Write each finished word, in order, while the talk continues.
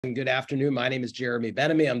Good afternoon. My name is Jeremy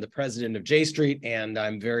Benamy. I'm the president of J Street, and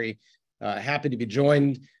I'm very happy to be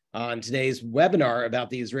joined on today's webinar about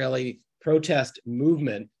the Israeli protest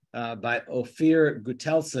movement by Offir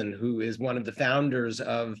Gutelzon, who is one of the founders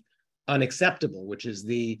of UnXeptable, which is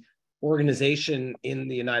the organization in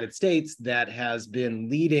the United States that has been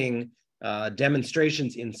leading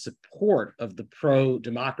demonstrations in support of the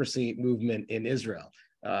pro-democracy movement in Israel.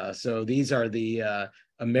 So these are the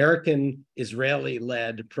American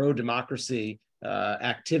Israeli-led pro-democracy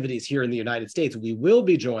activities here in the United States. We will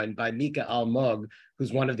be joined by Mika Almog,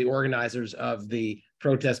 who's one of the organizers of the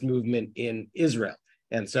protest movement in Israel.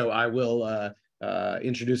 And so I will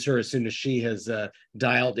introduce her as soon as she has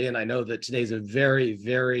dialed in. I know that today's a very,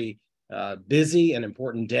 very busy and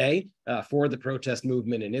important day for the protest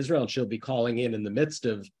movement in Israel, and she'll be calling in the midst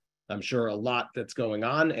of, I'm sure, a lot that's going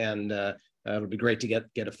on, and it'll be great to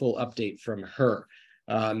get a full update from her.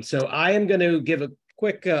 So I am going to give a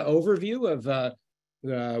quick overview of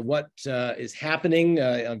what is happening.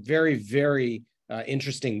 A very, very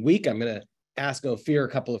interesting week. I'm going to ask Offir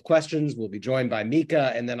a couple of questions. We'll be joined by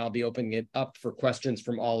Mika, and then I'll be opening it up for questions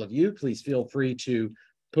from all of you. Please feel free to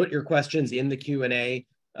put your questions in the Q&A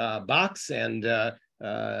box and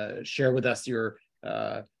share with us your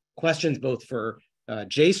questions, both for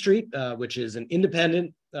J Street, which is an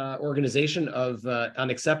independent organization of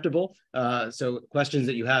UnXeptable. So questions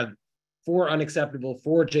that you have for UnXeptable,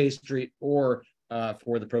 for J Street, or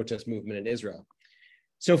for the protest movement in Israel.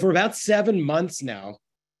 So for about 7 months now,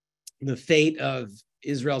 the fate of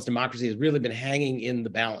Israel's democracy has really been hanging in the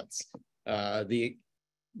balance. The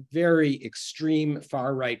very extreme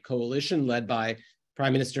far-right coalition led by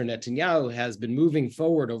Prime Minister Netanyahu has been moving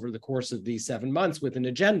forward over the course of these 7 months with an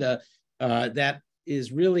agenda that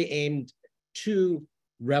is really aimed to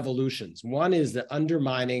revolutions. One is the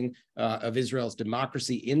undermining of Israel's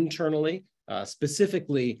democracy internally,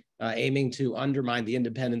 specifically aiming to undermine the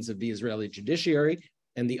independence of the Israeli judiciary,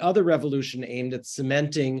 and the other revolution aimed at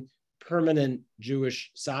cementing permanent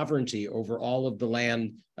Jewish sovereignty over all of the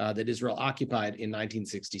land that Israel occupied in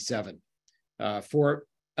 1967. For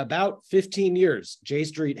about 15 years, J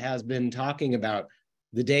Street has been talking about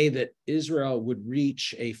the day that Israel would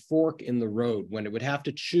reach a fork in the road, when it would have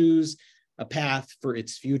to choose a path for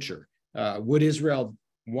its future. Would Israel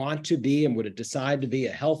want to be, and would it decide to be,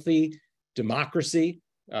 a healthy democracy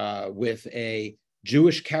with a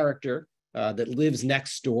Jewish character that lives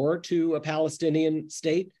next door to a Palestinian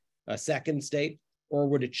state, a second state, or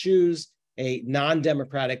would it choose a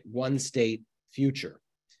non-democratic one-state future?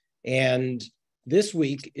 And this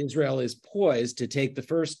week, Israel is poised to take the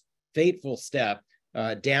first fateful step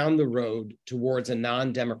down the road towards a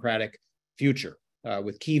non-democratic future,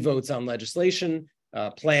 with key votes on legislation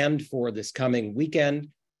planned for this coming weekend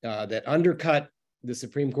that undercut the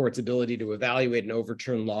Supreme Court's ability to evaluate and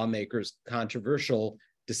overturn lawmakers' controversial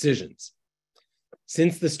decisions.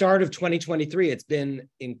 Since the start of 2023, it's been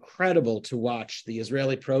incredible to watch the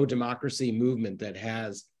Israeli pro-democracy movement that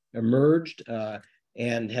has emerged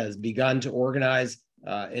and has begun to organize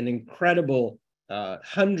an incredible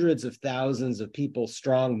hundreds of thousands of people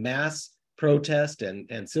strong mass protest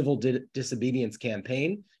and civil disobedience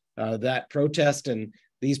campaign. That protest and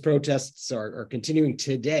these protests are continuing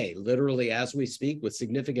today, literally as we speak, with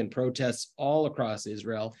significant protests all across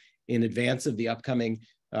Israel in advance of the upcoming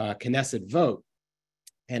Knesset vote.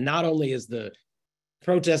 And not only is the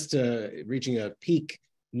protest reaching a peak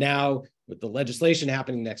now with the legislation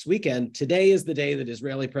happening next weekend, today is the day that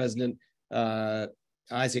Israeli President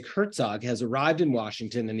Isaac Herzog has arrived in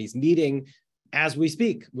Washington, and he's meeting as we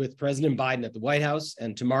speak with President Biden at the White House,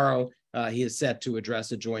 and tomorrow he is set to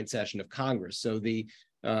address a joint session of Congress. So the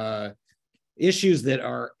issues that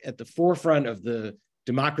are at the forefront of the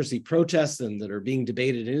democracy protests and that are being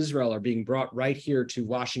debated in Israel are being brought right here to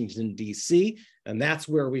Washington, D.C., and that's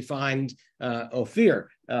where we find Offir.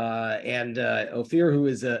 Offir, who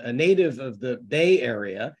is a native of the Bay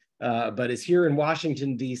Area, but is here in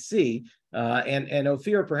Washington, D.C., and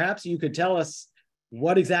Offir, perhaps you could tell us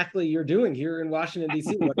what exactly you're doing here in Washington,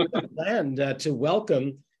 D.C., what you have planned to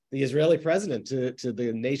welcome the Israeli president to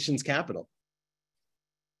the nation's capital.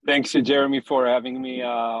 Thanks, Jeremy, for having me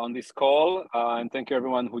on this call, and thank you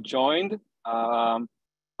everyone who joined. I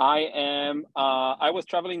was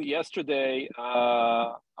traveling yesterday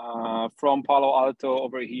from Palo Alto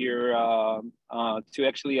over here to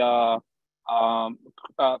actually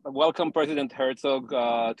welcome President Herzog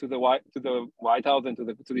to the White House and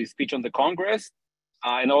to the speech on the Congress,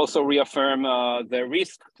 and also reaffirm the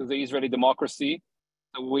risk to the Israeli democracy.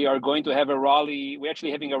 So we are going to have a rally. We're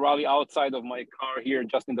actually having a rally outside of my car here,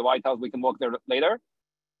 just in the White House. We can walk there later.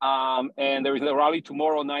 And there is a rally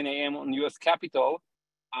tomorrow, 9 a.m. on U.S. Capitol.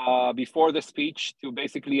 before the speech to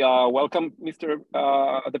basically welcome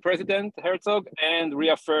the President Herzog and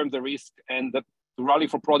reaffirm the risk and to rally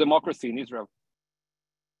for pro-democracy in Israel.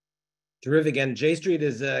 Terrific. And J Street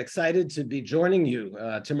is excited to be joining you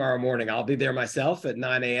tomorrow morning. I'll be there myself at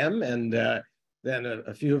 9 a.m. and then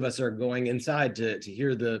a few of us are going inside to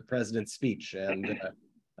hear the president's speech. And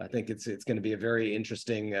I think it's going to be a very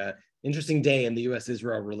interesting day in the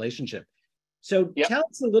U.S.-Israel relationship. So Tell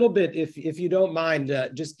us a little bit, if you don't mind,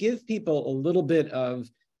 just give people a little bit of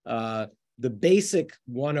the basic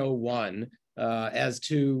 101 as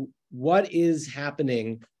to what is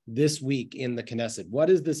happening this week in the Knesset. What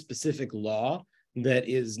is the specific law that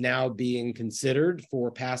is now being considered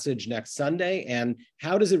for passage next Sunday? And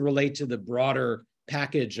how does it relate to the broader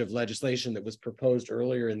package of legislation that was proposed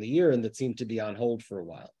earlier in the year and that seemed to be on hold for a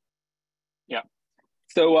while? Yeah.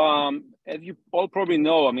 So as you all probably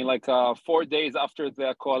know, I mean, like 4 days after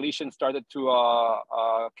the coalition started to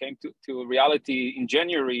came to reality in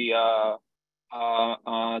January,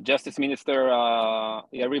 Justice Minister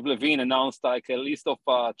Yariv Levin announced like a list of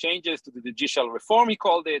changes to the judicial reform, he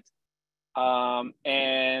called it.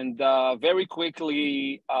 And very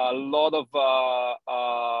quickly, a lot of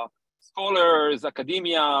scholars,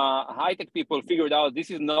 academia, high-tech people figured out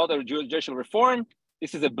this is not a judicial reform.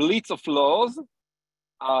 This is a blitz of laws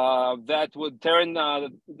that would turn,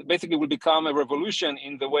 basically would become a revolution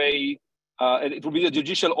in the way, it will be a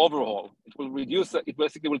judicial overhaul. It will reduce, it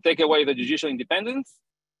basically will take away the judicial independence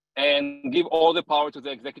and give all the power to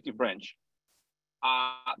the executive branch.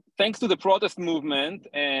 Thanks to the protest movement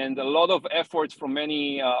and a lot of efforts from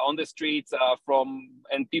many on the streets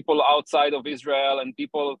and people outside of Israel and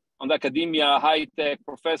people on the academia, high-tech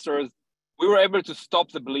professors, we were able to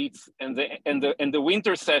stop the blitz and the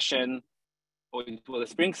winter session. Or it was a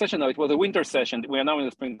spring session? No, it was a winter session. We are now in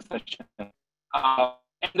the spring session.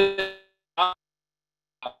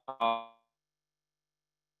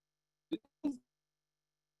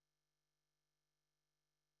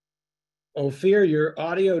 Offir, your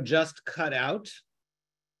audio just cut out.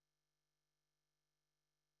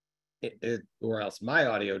 Or else my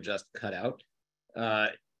audio just cut out.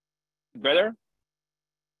 Better?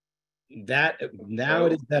 Now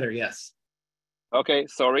it is better, yes. Okay,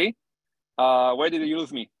 sorry. Where did you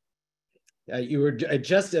lose me? You were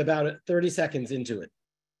just about 30 seconds into it.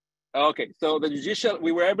 Okay, so the judicial,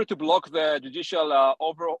 we were able to block the judicial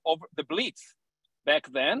over the blitz back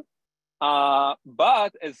then.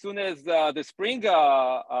 But as soon as the spring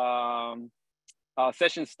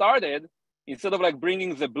session started, instead of like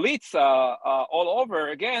bringing the blitz all over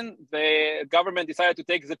again, the government decided to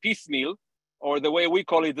take the piecemeal, or the way we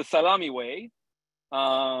call it, the salami way.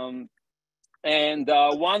 And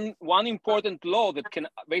one important law that can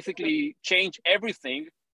basically change everything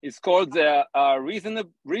is called the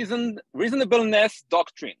reasonableness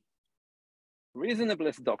doctrine.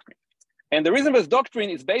 Reasonableness doctrine. And the reasonableness doctrine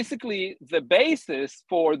is basically the basis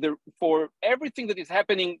for everything that is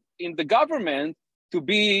happening in the government to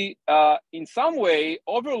be in some way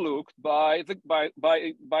overlooked by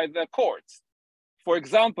the courts. For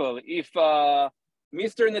example, if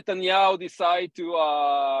Mr. Netanyahu decide to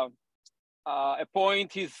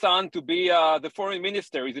appoint his son to be the foreign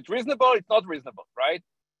minister, is it reasonable? It's not reasonable, right?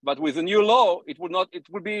 But with the new law, it would not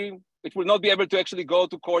be able to actually go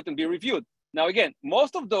to court and be reviewed. Now again,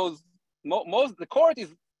 the court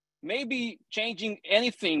is maybe changing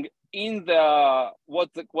anything in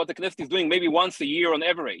what the Knesset is doing maybe once a year on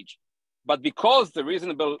average, but because the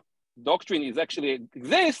reasonable doctrine is actually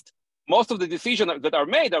exists, most of the decisions that are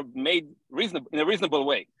made in a reasonable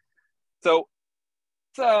way. So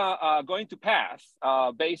it's going to pass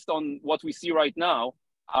based on what we see right now.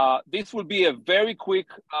 This will be a very quick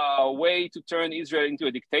way to turn Israel into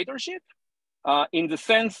a dictatorship, in the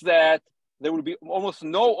sense that there will be almost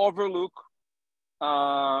no overlook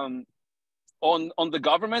on the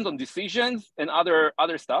government, on decisions and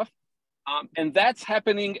other stuff. And that's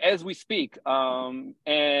happening as we speak.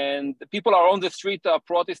 And people are on the street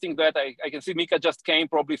protesting that. I can see Mika just came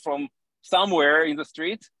probably from somewhere in the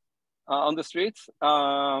street, on the streets.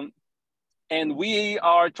 And we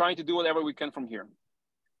are trying to do whatever we can from here.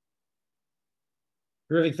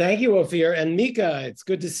 Terrific. Thank you, Offir. And Mika, it's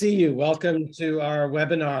good to see you. Welcome to our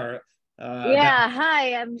webinar.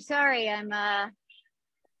 Hi. I'm sorry. Can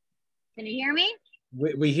you hear me?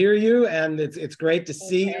 We hear you, and it's great to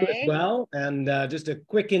see you as well. And just a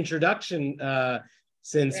quick introduction,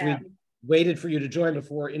 since we waited for you to join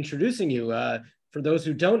before introducing you. For those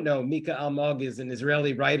who don't know, Mika Almog is an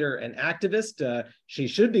Israeli writer and activist. She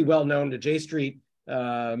should be well known to J Street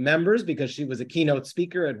members because she was a keynote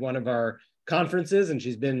speaker at one of our conferences, and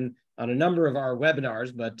she's been on a number of our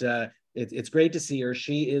webinars. But it's great to see her.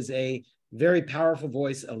 She is a very powerful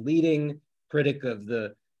voice, a leading critic of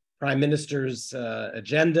the Prime Minister's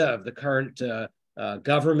agenda of the current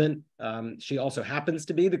government. She also happens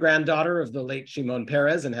to be the granddaughter of the late Shimon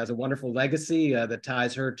Peres and has a wonderful legacy that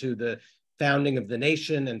ties her to the founding of the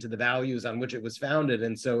nation and to the values on which it was founded.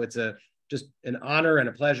 And so it's just an honor and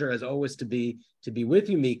a pleasure, as always, to be with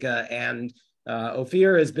you, Mika. And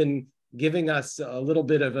Offir has been giving us a little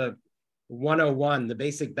bit of a 101, the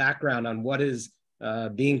basic background on what is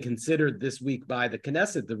being considered this week by the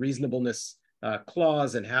Knesset, the reasonableness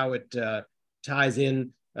clause, and how it ties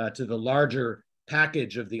in to the larger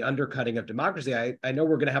package of the undercutting of democracy. I know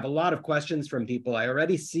we're going to have a lot of questions from people. I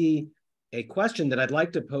already see a question that I'd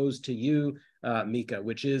like to pose to you, Mika,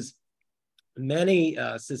 which is many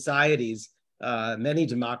societies, many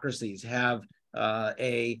democracies have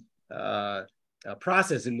a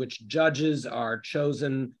process in which judges are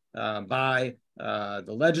chosen by the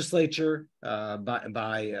legislature,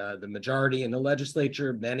 by the majority in the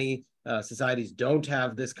legislature. Many societies don't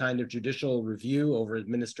have this kind of judicial review over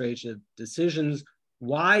administrative decisions.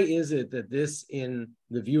 Why is it that this, in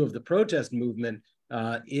the view of the protest movement,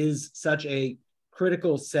 is such a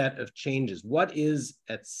critical set of changes? What is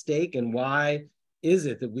at stake, and why is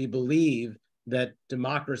it that we believe that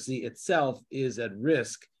democracy itself is at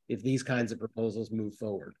risk if these kinds of proposals move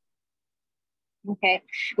forward? Okay.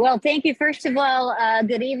 Well, thank you. First of all,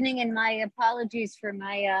 good evening, and my apologies for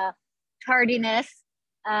my tardiness.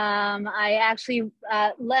 I actually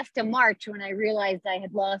left a march when I realized I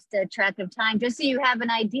had lost track of time. Just so you have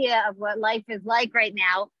an idea of what life is like right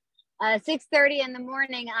now. 6:30 in the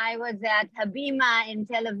morning, I was at Habima in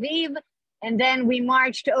Tel Aviv, and then we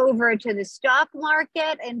marched over to the stock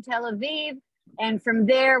market in Tel Aviv. And from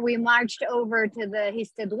there, we marched over to the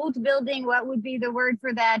Histadrut building. What would be the word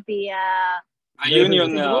for that? The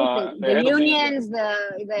union, the unions,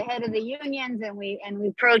 the head of the unions, and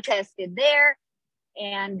we protested there.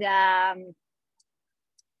 And hang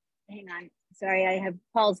on, sorry, I have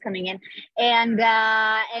calls coming in. And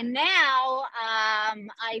now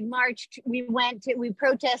I marched. We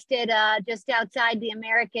protested just outside the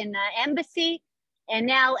American embassy. And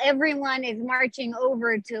now everyone is marching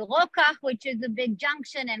over to Rokach, which is a big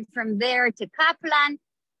junction, and from there to Kaplan.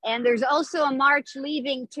 And there's also a march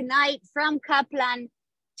leaving tonight from Kaplan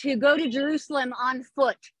to go to Jerusalem on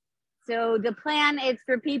foot. So the plan is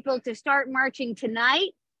for people to start marching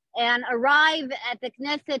tonight and arrive at the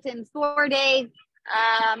Knesset in 4 days,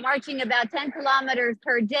 marching about 10 kilometers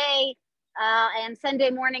per day. And Sunday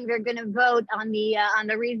morning, they're going to vote on the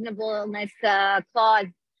reasonableness clause,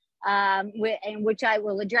 which I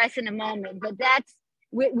will address in a moment. But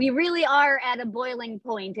we really are at a boiling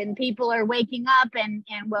point, and people are waking up, and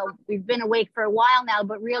well, we've been awake for a while now,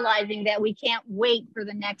 but realizing that we can't wait for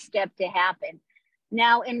the next step to happen.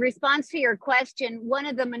 Now, in response to your question, one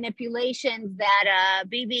of the manipulations that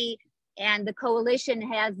Bibi and the coalition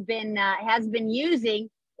has been using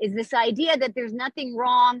is this idea that there's nothing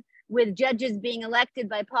wrong with judges being elected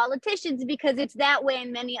by politicians, because it's that way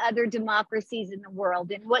in many other democracies in the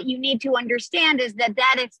world. And what you need to understand is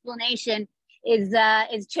that explanation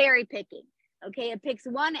is cherry picking. Okay, it picks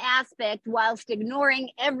one aspect whilst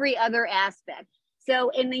ignoring every other aspect.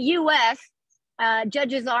 So in the U.S.,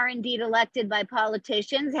 judges are indeed elected by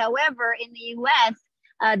politicians. However, in the U.S.,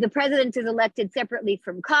 the president is elected separately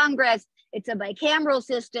from Congress. It's a bicameral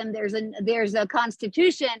system. There's a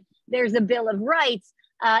constitution. There's a Bill of Rights.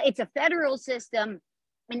 It's a federal system.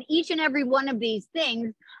 And each and every one of these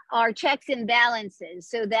things are checks and balances,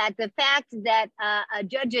 so that the fact that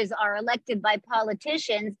judges are elected by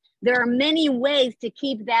politicians, there are many ways to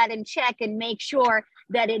keep that in check and make sure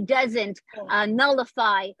that it doesn't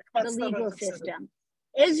nullify the legal system.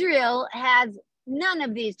 Israel has none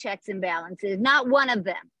of these checks and balances, not one of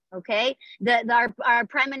them. Okay, our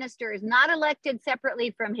prime minister is not elected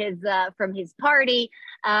separately from his party.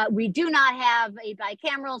 We do not have a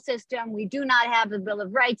bicameral system. We do not have a Bill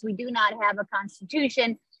of Rights. We do not have a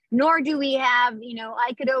constitution, nor do we have,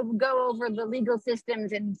 I could go over the legal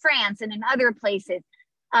systems in France and in other places.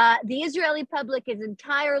 The Israeli public is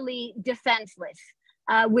entirely defenseless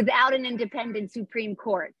without an independent Supreme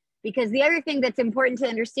Court. Because the other thing that's important to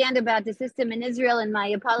understand about the system in Israel, and my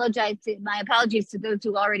apologies to those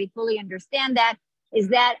who already fully understand that, is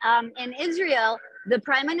that in Israel, the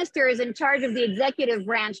prime minister is in charge of the executive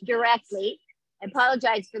branch directly. I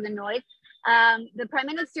apologize for the noise. The prime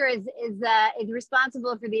minister is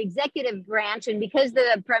responsible for the executive branch, and because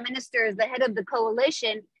the prime minister is the head of the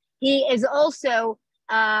coalition, he is also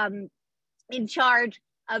in charge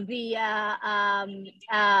of the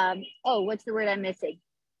what's the word I'm missing?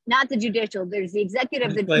 not the judicial. There's the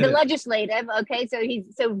executive, the legislative. Okay,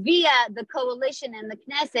 so via the coalition and the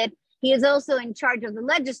Knesset, he is also in charge of the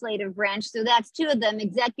legislative branch. So that's two of them,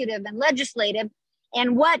 executive and legislative.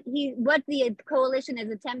 And what the coalition is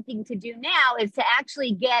attempting to do now is to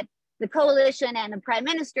actually get the coalition and the prime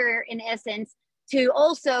minister, in essence, to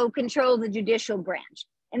also control the judicial branch.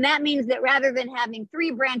 And that means that rather than having three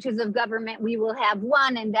branches of government, we will have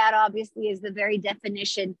one, and that obviously is the very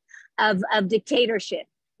definition of dictatorship.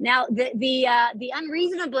 Now, the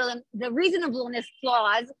reasonableness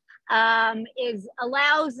clause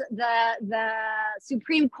allows the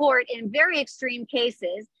Supreme Court in very extreme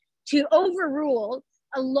cases to overrule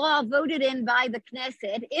a law voted in by the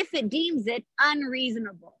Knesset if it deems it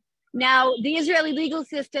unreasonable. Now, the Israeli legal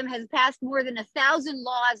system has passed more than 1,000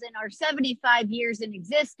 laws in our 75 years in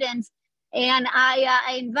existence. And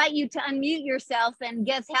I invite you to unmute yourself and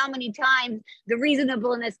guess how many times the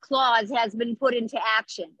reasonableness clause has been put into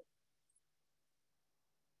action.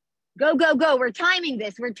 Go, go, go. We're timing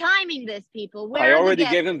this. We're timing this, people. I already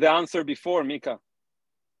gave them the answer before, Mika.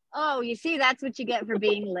 Oh, you see, that's what you get for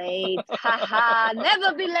being late. Ha ha.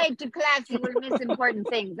 Never be late to class. You will miss important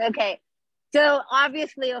things. Okay. So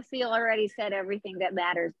obviously, Offir already said everything that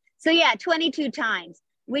matters. So yeah, 22 times.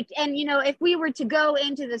 And you know, if we were to go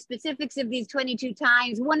into the specifics of these 22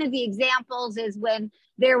 times, one of the examples is when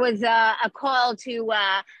there was a call to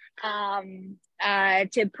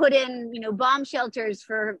put in, you know, bomb shelters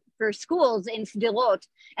for schools in Sderot,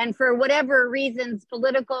 and for whatever reasons,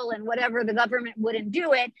 political and whatever, the government wouldn't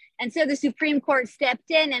do it. And so the Supreme Court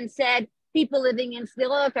stepped in and said, people living in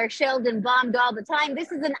Sderot are shelled and bombed all the time.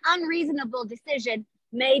 This is an unreasonable decision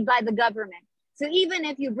made by the government. So even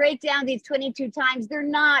if you break down these 22 times, they're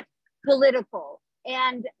not political.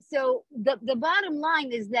 And so the bottom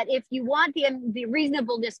line is that if you want the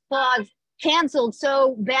reasonableness clause canceled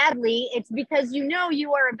so badly, it's because you know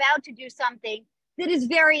you are about to do something that is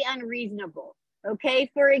very unreasonable. Okay,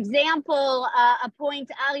 for example, appoint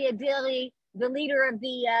Aryeh Deri, the leader of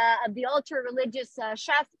the ultra-religious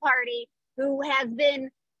Shas party, who has been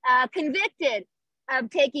convicted of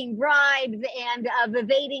taking bribes and of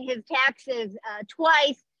evading his taxes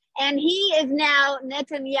twice. And he is now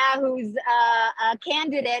Netanyahu's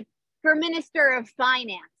candidate for Minister of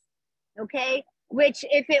Finance, okay? Which,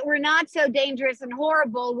 if it were not so dangerous and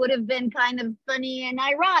horrible, would have been kind of funny and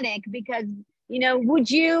ironic, because, you know, would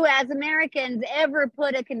you as Americans ever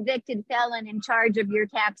put a convicted felon in charge of your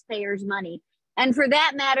taxpayers' money? And for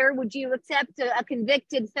that matter, would you accept a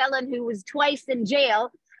convicted felon who was twice in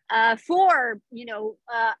jail for, you know,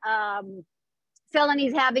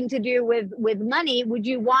 felonies having to do with money? Would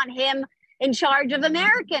you want him in charge of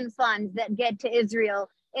American funds that get to Israel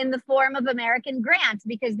in the form of American grants?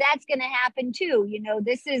 Because that's going to happen too. You know,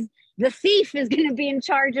 the thief is going to be in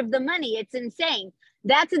charge of the money. It's insane.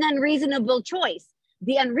 That's an unreasonable choice.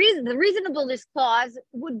 The reasonableness clause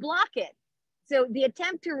would block it. So the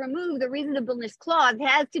attempt to remove the reasonableness clause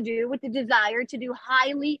has to do with the desire to do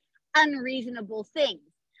highly unreasonable things.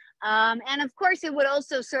 And of course, it would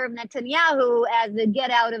also serve Netanyahu as a get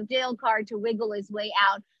out of jail card to wiggle his way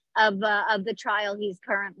out of the trial he's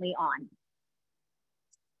currently on.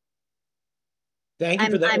 Thank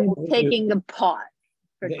you for that. I'm taking a pause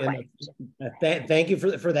for questions. Thank you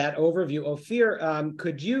for that overview. Offir,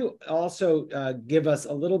 could you also give us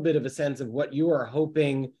a little bit of a sense of what you are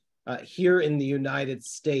hoping here in the United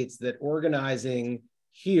States that organizing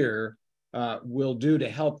here will do to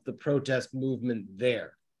help the protest movement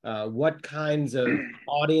there? What kinds of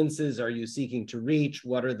audiences are you seeking to reach?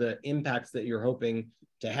 What are the impacts that you're hoping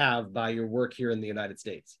to have by your work here in the United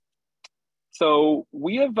States? So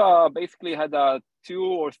we have basically had 2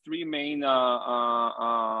 or 3 main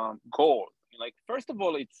goals. Like, first of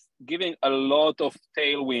all, it's giving a lot of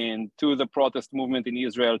tailwind to the protest movement in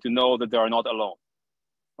Israel to know that they are not alone,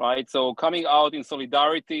 right? So coming out in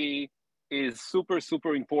solidarity is super,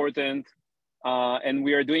 super important. And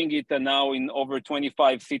we are doing it now in over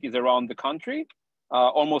 25 cities around the country,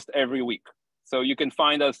 almost every week. So you can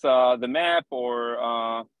find us the map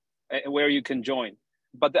or where you can join.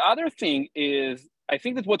 But the other thing is, I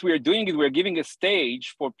think that what we are doing is we're giving a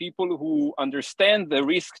stage for people who understand the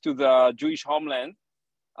risk to the Jewish homeland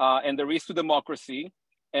and the risk to democracy,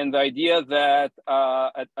 and the idea that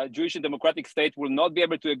a Jewish and democratic state will not be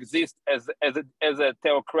able to exist as a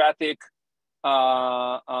theocratic,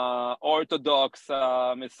 orthodox,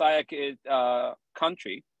 messianic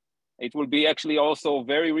country. It will be actually also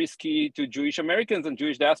very risky to Jewish Americans and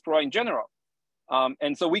Jewish diaspora in general.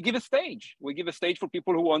 And so we give a stage. We give a stage for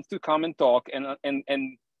people who want to come and talk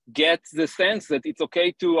and get the sense that it's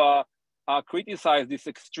okay to criticize this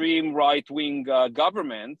extreme right-wing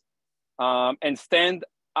government and stand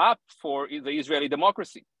up for the Israeli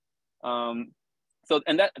democracy. And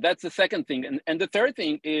that's the second thing. And the third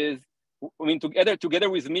thing is, I mean, together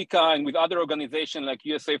with Mika and with other organizations like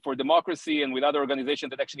USA for Democracy and with other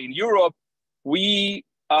organizations that actually in Europe, we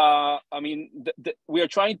we are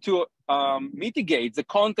trying to mitigate the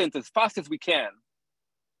content as fast as we can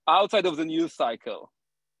outside of the news cycle,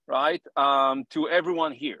 right? To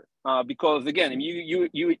everyone here, because again,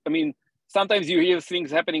 sometimes you hear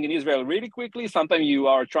things happening in Israel really quickly. Sometimes you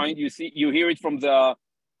hear it from the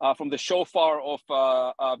shofar of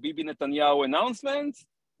Bibi Netanyahu announcements,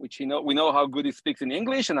 which we know how good he speaks in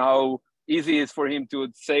English and how easy it is for him to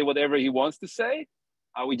say whatever he wants to say.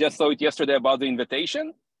 We just saw it yesterday about the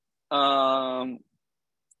invitation, and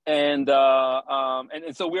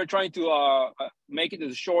so we're trying to make it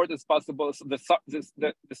as short as possible. So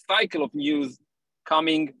the cycle of news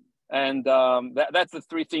coming, and that's the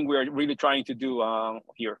three things we're really trying to do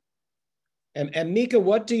here. And Mika,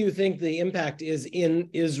 what do you think the impact is in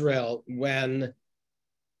Israel when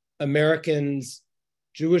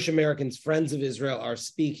Jewish Americans, friends of Israel, are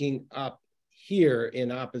speaking up here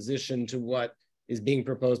in opposition to what is being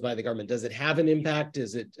proposed by the government? Does it have an impact?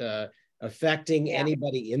 Is it affecting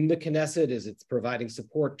anybody in the Knesset? Is it providing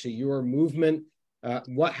support to your movement?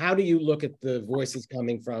 How do you look at the voices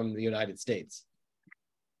coming from the United States?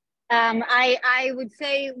 I would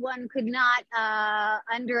say one could not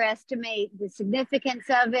underestimate the significance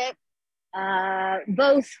of it,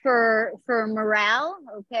 both for morale,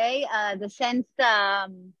 okay, the sense,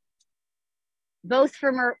 both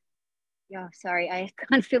for sorry, I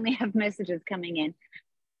constantly have messages coming in.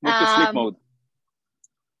 Move to sleep mode.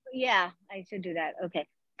 Yeah, I should do that. Okay.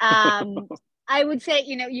 I would say,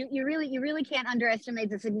 you really can't underestimate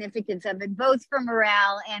the significance of it, both for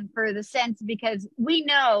morale and for the sense, because we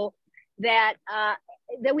know that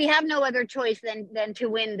we have no other choice than to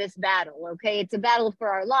win this battle. Okay, it's a battle for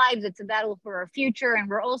our lives, it's a battle for our future, and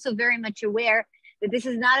we're also very much aware that this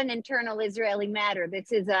is not an internal Israeli matter.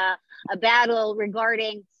 This is a battle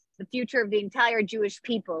regarding the future of the entire Jewish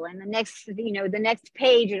people and the next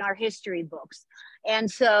page in our history books.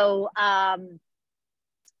 And so,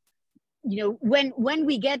 when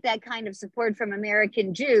we get that kind of support from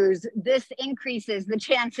American Jews, this increases the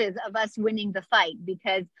chances of us winning the fight,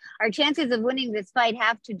 because our chances of winning this fight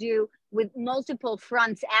have to do with multiple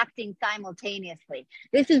fronts acting simultaneously.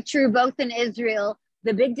 This is true both in Israel.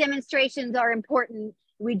 The big demonstrations are important.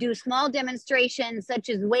 We do small demonstrations such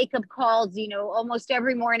as wake-up calls, almost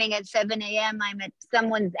every morning at 7 a.m. I'm at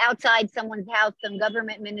outside someone's house, some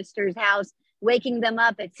government minister's house, waking them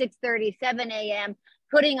up at 6:30, 7 a.m.,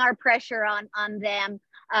 putting our pressure on them.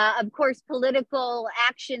 Of course, political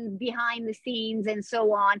actions behind the scenes and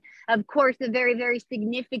so on. Of course, the very, very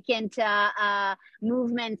significant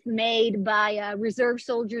movements made by reserve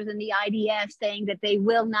soldiers in the IDF saying that they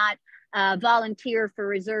will not volunteer for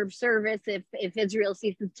reserve service if Israel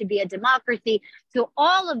ceases to be a democracy. So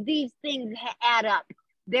all of these things add up.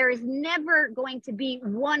 There is never going to be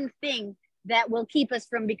one thing that will keep us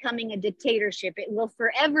from becoming a dictatorship. It will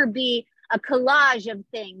forever be a collage of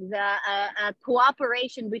things, a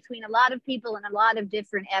cooperation between a lot of people and a lot of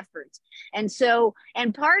different efforts. And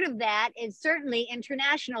part of that is certainly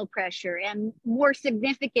international pressure, and more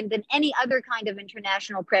significant than any other kind of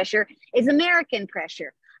international pressure is American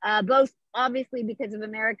pressure. Both obviously because of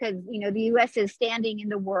America's, the US's standing in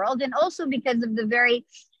the world, and also because of the very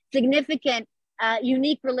significant,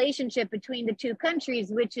 unique relationship between the two countries,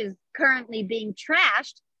 which is currently being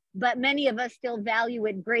trashed, but many of us still value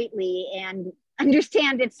it greatly and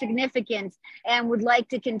understand its significance and would like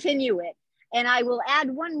to continue it. And I will add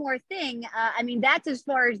one more thing. That's as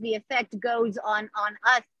far as the effect goes on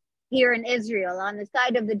us here in Israel. On the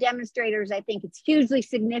side of the demonstrators, I think it's hugely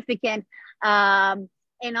significant. And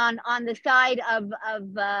on the side of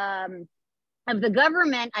the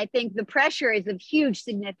government, I think the pressure is of huge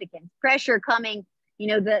significance. Pressure coming,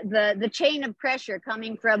 the chain of pressure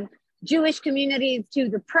coming from Jewish communities to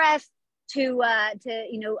the press, to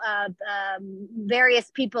various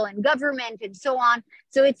people in government and so on.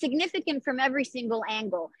 So it's significant from every single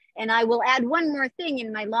angle. And I will add one more thing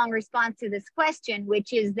in my long response to this question,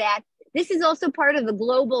 which is that this is also part of the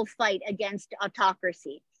global fight against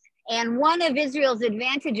autocracy. And one of Israel's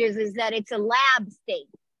advantages is that it's a lab state,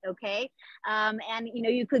 okay?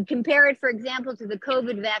 You could compare it, for example, to the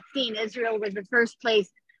COVID vaccine. Israel was the first place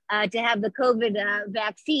to have the COVID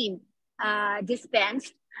vaccine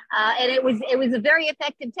dispensed. And it was a very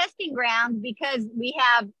effective testing ground because we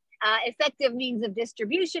have effective means of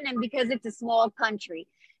distribution and because it's a small country.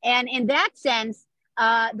 And in that sense,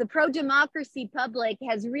 the pro-democracy public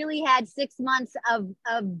has really had 6 months of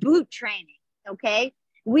boot training, okay?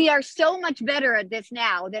 We are so much better at this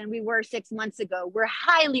now than we were 6 months ago. We're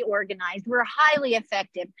highly organized. We're highly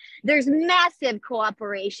effective. There's massive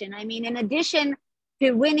cooperation. I mean, in addition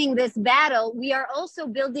to winning this battle, we are also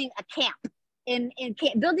building a camp,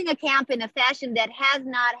 building a camp in a fashion that has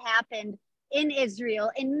not happened in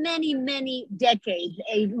Israel in many, many decades.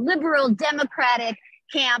 A liberal democratic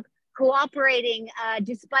camp cooperating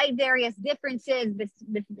despite various differences,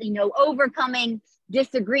 overcoming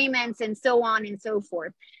disagreements and so on and so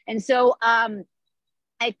forth. And so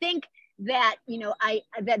I think that,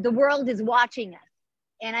 that the world is watching us.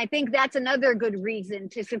 And I think that's another good reason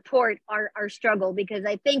to support our struggle, because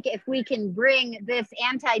I think if we can bring this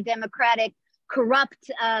anti-democratic, corrupt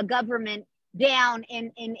government down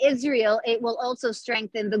in Israel, it will also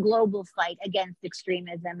strengthen the global fight against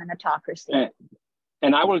extremism and autocracy.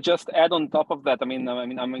 And I will just add on top of that,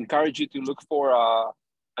 I'm encouraging you to look for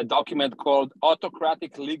a document called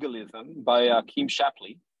Autocratic Legalism by Kim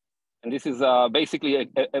Shapley. And this is basically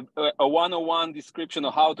a 101 description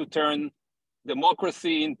of how to turn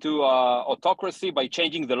democracy into autocracy by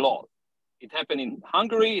changing the law. It happened in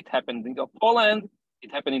Hungary, it happened in Poland,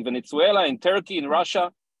 it happened in Venezuela, in Turkey, in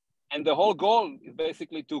Russia. And the whole goal is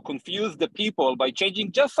basically to confuse the people by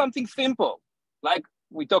changing just something simple, like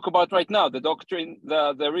we talk about right now, the doctrine,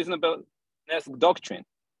 the reasonableness doctrine,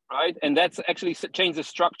 right? And that's actually changed the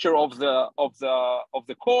structure of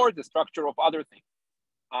the court, the structure of other things.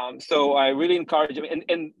 So I really encourage them,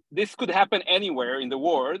 and this could happen anywhere in the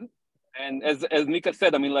world. And as Mika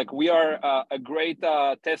said, we are a great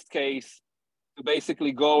test case to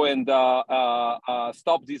basically go and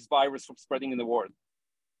stop this virus from spreading in the world.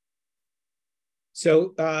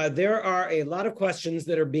 So there are a lot of questions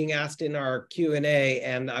that are being asked in our Q&A,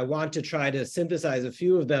 and I want to try to synthesize a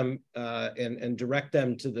few of them and direct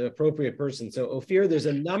them to the appropriate person. So Offir, there's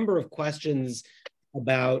a number of questions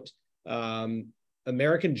about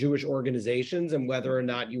American Jewish organizations and whether or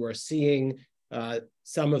not you are seeing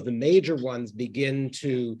some of the major ones begin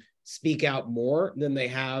to speak out more than they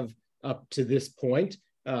have up to this point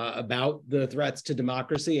about the threats to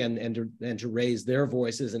democracy and to raise their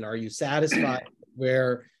voices. And are you satisfied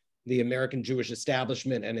where the American Jewish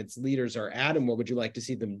establishment and its leaders are at, and what would you like to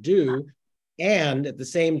see them do? And at the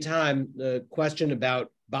same time, the question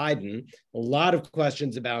about Biden, a lot of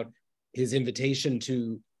questions about his invitation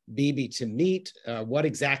to Bibi to meet, what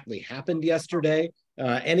exactly happened yesterday,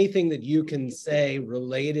 anything that you can say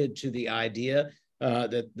related to the idea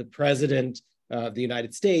that the president of the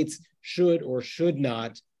United States should or should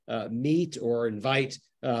not meet or invite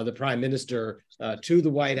the prime minister to the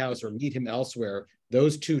White House or meet him elsewhere.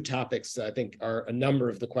 Those two topics, I think, are a number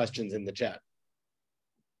of the questions in the chat.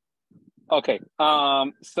 Okay,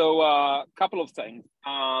 so a couple of things.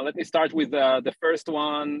 Let me start with the first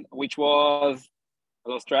one, which was,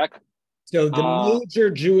 I lost track. So the major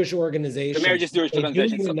Jewish organizations. The major Jewish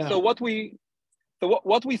organizations. So what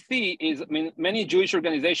we see is, many Jewish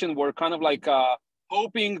organizations were kind of like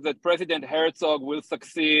hoping that President Herzog will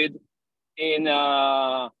succeed in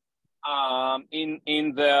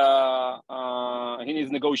his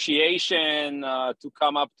negotiation to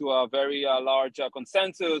come up to a very large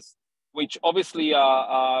consensus, which obviously,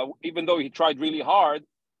 even though he tried really hard,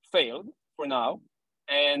 failed for now.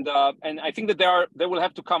 And I think that they will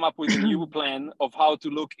have to come up with a new plan of how to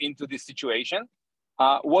look into this situation.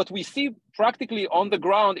 What we see practically on the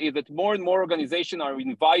ground is that more and more organizations are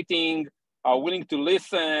inviting, are willing to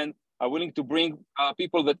listen, are willing to bring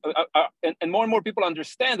people that, and more people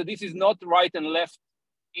understand that this is not right and left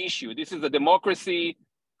issue. This is a democracy,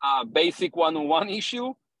 basic one-on-one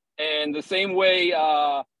issue. And the same way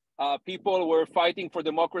people were fighting for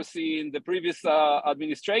democracy in the previous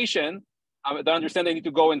administration, they understand they need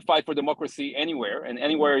to go and fight for democracy anywhere, and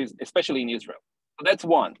anywhere is especially in Israel. So that's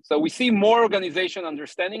one. So we see more organizations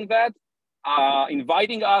understanding that,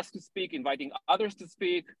 inviting us to speak, inviting others to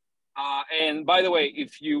speak. And by the way,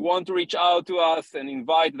 if you want to reach out to us and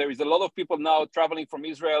invite, there is a lot of people now traveling from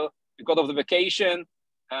Israel because of the vacation,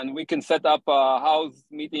 and we can set up house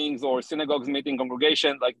meetings or synagogues meeting,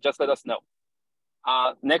 congregation, just let us know.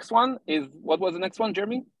 Next one is, what was the next one,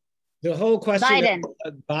 Jeremy? The whole question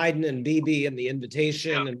of Biden and Bibi and the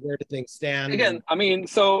invitation and where do things stand? Again,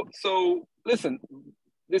 so listen,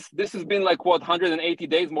 this has been 180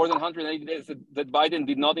 days, more than 180 days that Biden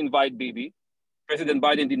did not invite Bibi. President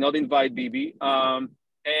Biden did not invite Bibi.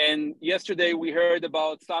 And yesterday we heard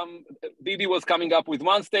about Bibi was coming up with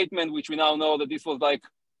one statement, which we now know that this was like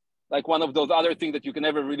one of those other things that you can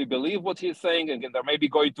never really believe what he's saying. Again, they're maybe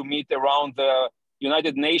going to meet around the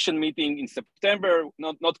United Nations meeting in September,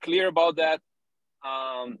 not clear about that.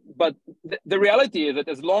 But the reality is that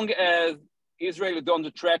as long as Israel is on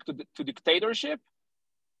the track to dictatorship,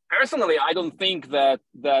 personally, I don't think that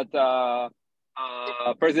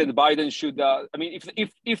President Biden should. I mean,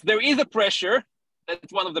 if there is a pressure,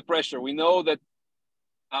 that's one of the pressure. We know that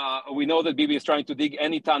Bibi is trying to dig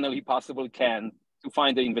any tunnel he possibly can to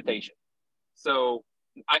find the invitation. So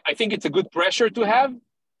I think it's a good pressure to have.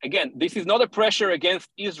 Again, this is not a pressure against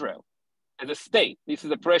Israel as a state. This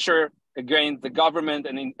is a pressure against the government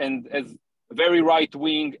and as a very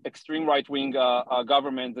right-wing, extreme right-wing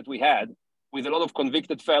government that we had, with a lot of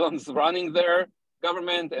convicted felons running their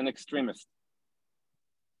government and extremists.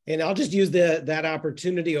 And I'll just use that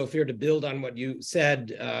opportunity, Offir, to build on what you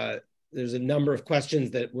said. There's a number of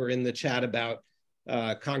questions that were in the chat about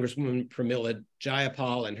Congresswoman Pramila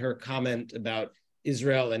Jayapal and her comment about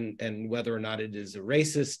Israel and whether or not it is a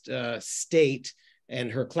racist state,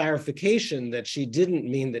 and her clarification that she didn't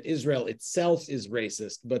mean that Israel itself is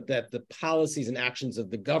racist, but that the policies and actions of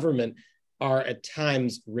the government are at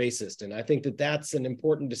times racist. And I think that that's an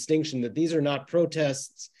important distinction, that these are not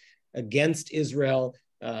protests against Israel.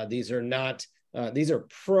 These are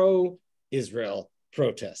pro-Israel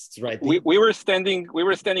protests, right? We were standing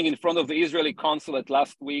in front of the Israeli consulate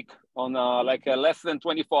last week on like a less than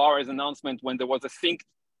 24 hours announcement when there was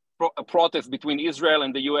a protest between Israel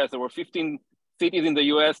and the US. There were 15 cities in the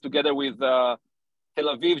US together with Tel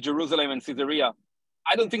Aviv, Jerusalem, and Caesarea.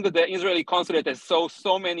 I don't think that the Israeli consulate has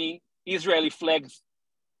so many Israeli flags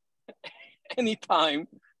anytime.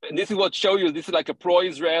 And this is what shows you, this is like a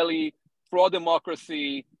pro-Israeli,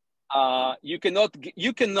 pro-democracy. You cannot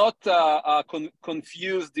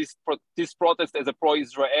confuse this protest as a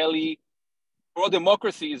pro-Israeli,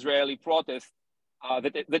 pro-democracy Israeli protest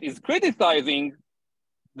that is criticizing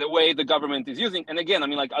the way the government is using. And again, I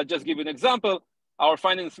mean, like, I'll just give you an example. Our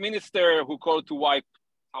finance minister who called to wipe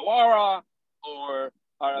Hawara, or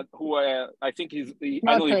who I think I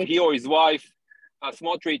don't know if he or his wife,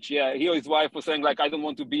 Smotrich, yeah, he or his wife was saying, like, I don't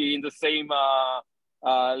want to be in the same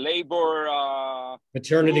labor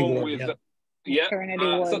maternity ward, with yeah.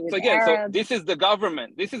 So again, so this is the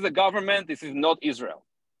government. This is the government. This is not Israel.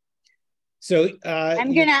 So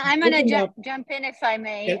I'm gonna jump in if I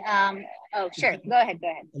may. Oh, sure. Go ahead.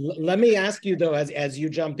 Let me ask you though, as you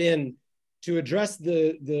jump in, to address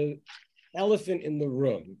the elephant in the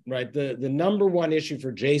room, right? The number one issue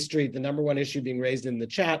for J Street, the number one issue being raised in the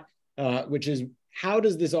chat, which is, how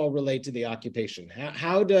does this all relate to the occupation?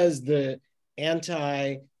 How does the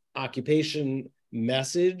anti-occupation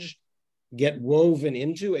message get woven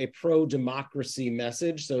into a pro-democracy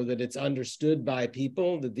message so that it's understood by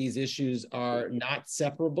people that these issues are not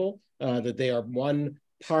separable, that they are one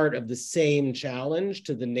part of the same challenge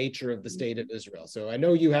to the nature of the state of Israel? So I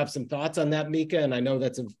know you have some thoughts on that, Mika, and I know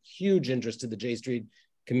that's of huge interest to the J Street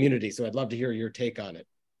community. So I'd love to hear your take on it.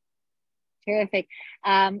 Terrific.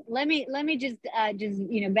 Let me just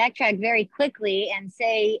backtrack very quickly and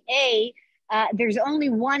say, there's only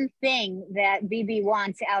one thing that Bibi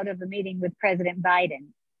wants out of a meeting with President Biden.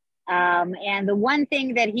 And the one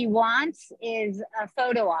thing that he wants is a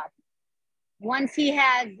photo op. Once he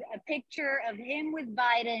has a picture of him with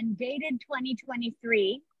Biden dated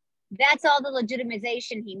 2023, that's all the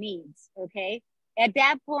legitimization he needs, okay? At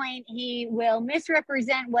that point, he will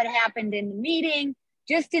misrepresent what happened in the meeting,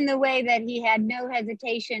 just in the way that he had no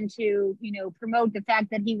hesitation to, promote the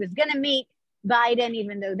fact that he was gonna meet Biden,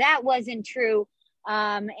 even though that wasn't true.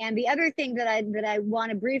 And the other thing that I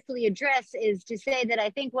want to briefly address is to say that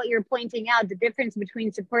I think what you're pointing out, the difference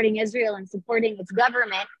between supporting Israel and supporting its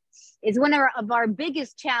government, is one of our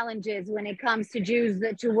biggest challenges when it comes to Jews,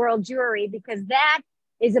 to world Jewry, because that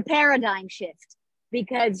is a paradigm shift.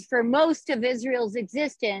 Because for most of Israel's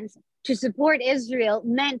existence, to support Israel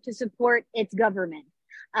meant to support its government.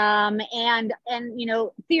 And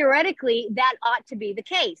theoretically, that ought to be the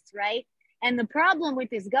case, right? And the problem with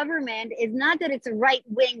this government is not that it's a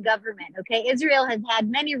right-wing government, okay? Israel has had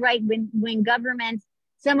many right-wing governments,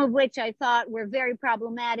 some of which I thought were very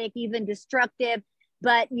problematic, even destructive.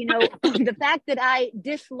 But, the fact that I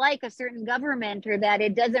dislike a certain government or that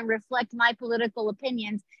it doesn't reflect my political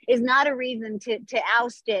opinions is not a reason to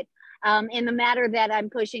oust it in the matter that I'm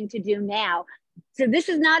pushing to do now. So this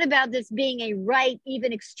is not about this being a right,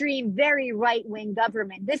 even extreme, very right-wing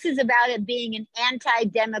government. This is about it being an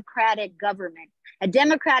anti-democratic government, a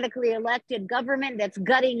democratically elected government that's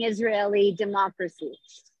gutting Israeli democracy.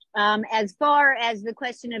 As far as the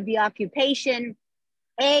question of the occupation,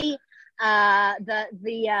 the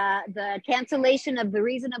cancellation of the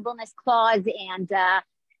reasonableness clause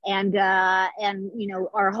and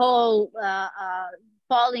our whole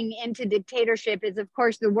falling into dictatorship is, of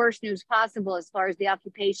course, the worst news possible as far as the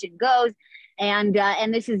occupation goes. And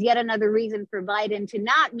this is yet another reason for Biden to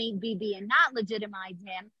not meet Bibi and not legitimize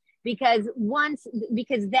him. because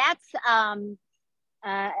that's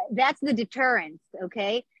the deterrence,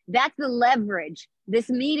 okay? That's the leverage. This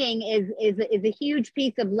meeting is a huge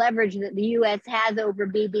piece of leverage that the U.S. has over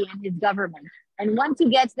Bibi and his government. And once he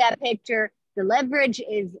gets that picture, the leverage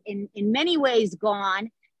is in many ways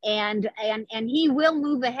gone, and he will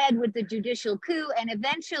move ahead with the judicial coup, and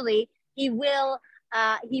eventually he will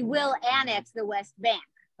annex the West Bank.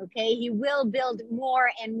 Okay, he will build more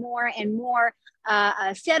and more and more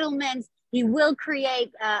settlements. He will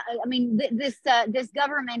create. This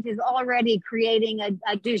government is already creating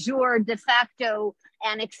a de jure, de facto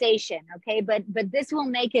annexation. Okay, but this will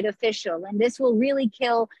make it official, and this will really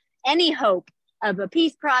kill any hope of a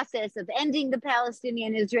peace process, of ending the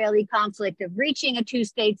Palestinian-Israeli conflict, of reaching a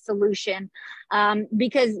two-state solution,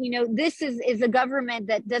 because this is a government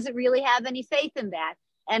that doesn't really have any faith in that,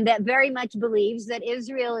 and that very much believes that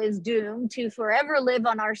Israel is doomed to forever live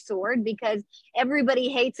on our sword because everybody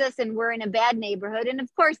hates us and we're in a bad neighborhood. And of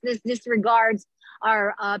course, this disregards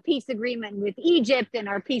our peace agreement with Egypt and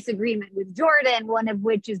our peace agreement with Jordan, one of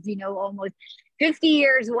which is, almost 50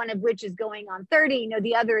 years, one of which is going on 30,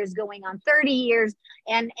 the other is going on 30 years.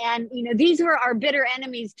 And these were our bitter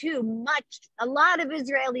enemies too. A lot of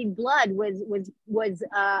Israeli blood was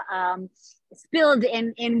spilled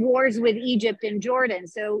in wars with Egypt and Jordan.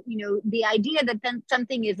 So, the idea that then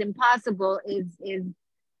something is impossible is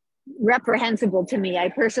reprehensible to me. I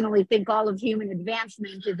personally think all of human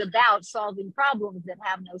advancement is about solving problems that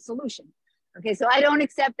have no solution. Okay, so I don't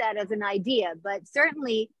accept that as an idea, but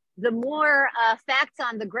certainly the more facts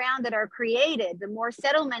on the ground that are created, the more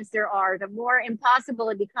settlements there are, the more impossible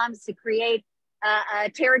it becomes to create a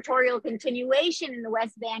territorial continuation in the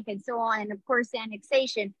West Bank and so on. And of course,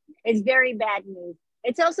 annexation is very bad news.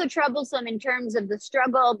 It's also troublesome in terms of the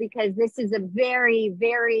struggle because this is a very,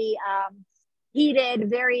 very heated,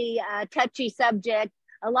 very touchy subject.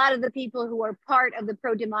 A lot of the people who are part of the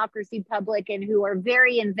pro-democracy public and who are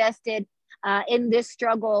very invested in this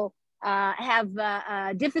struggle have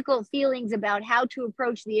difficult feelings about how to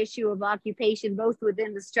approach the issue of occupation, both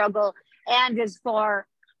within the struggle and as far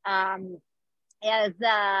as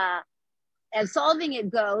solving it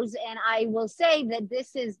goes. And I will say that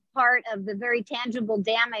this is part of the very tangible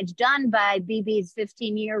damage done by Bibi's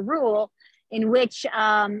 15-year rule, in which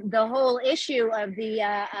the whole issue of the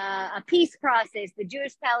peace process, the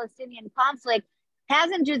Jewish-Palestinian conflict,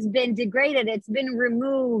 hasn't just been degraded, it's been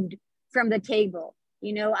removed from the table.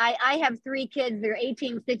 I have 3 kids, they're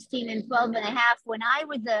 18, 16, and 12 and a half. When I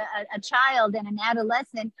was a child and an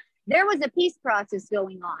adolescent, there was a peace process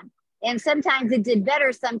going on. And sometimes it did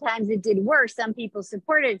better, sometimes it did worse. Some people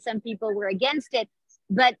supported it, some people were against it.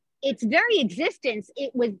 But its very existence,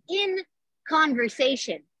 it was in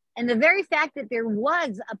conversation. And the very fact that there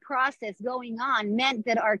was a process going on meant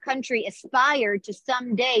that our country aspired to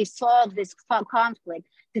someday solve this conflict,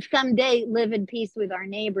 to someday live in peace with our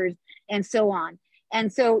neighbors, and so on.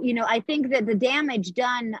 And so, I think that the damage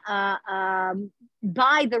done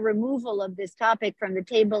by the removal of this topic from the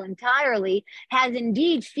table entirely has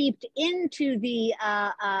indeed seeped into the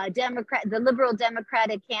liberal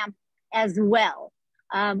democratic camp as well.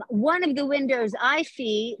 One of the windows I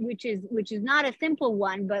see, which is not a simple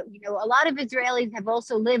one, but a lot of Israelis have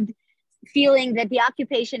also lived feeling that the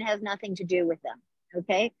occupation has nothing to do with them.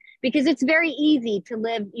 Okay, because it's very easy to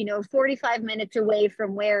live, 45 minutes away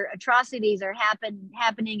from where atrocities are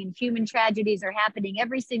happening and human tragedies are happening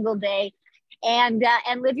every single day, and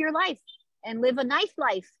live your life and live a nice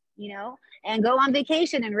life, and go on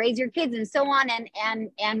vacation and raise your kids and so on.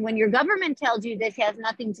 And when your government tells you this has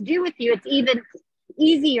nothing to do with you, it's even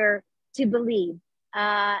easier to believe,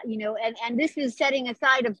 and this is setting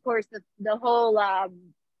aside, of course, the whole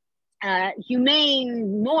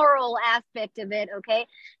humane, moral aspect of it, okay?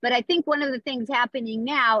 But I think one of the things happening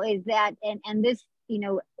now is that, and this,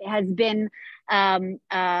 has been,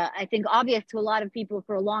 I think, obvious to a lot of people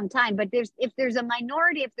for a long time, but if there's a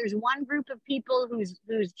minority, if there's one group of people whose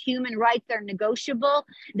human rights are negotiable,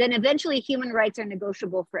 then eventually human rights are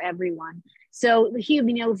negotiable for everyone. So,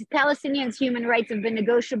 Palestinians' human rights have been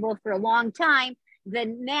negotiable for a long time.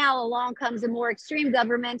 Then now along comes a more extreme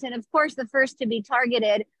government. And of course, the first to be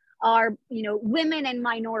targeted are, women and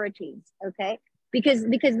minorities, okay? Because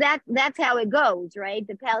that's how it goes, right?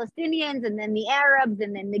 The Palestinians, and then the Arabs,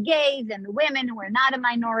 and then the gays, and the women who are not a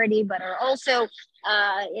minority, but are also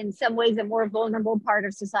in some ways a more vulnerable part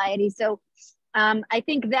of society. So I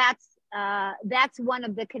think that's one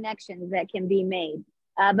of the connections that can be made.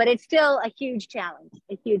 But it's still a huge challenge,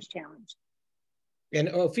 And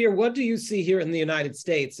Offir, what do you see here in the United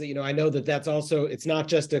States? I know that's also, it's not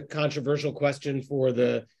just a controversial question for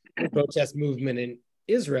the protest movement in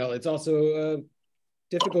Israel. It's also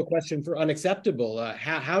difficult question for UnXeptable.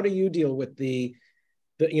 How do you deal with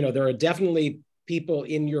there are definitely people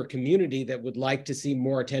in your community that would like to see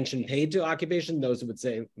more attention paid to occupation, those who would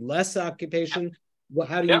say less occupation. Well,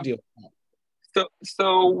 how do you deal with that?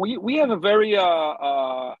 So we have a very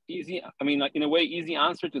easy, in a way, easy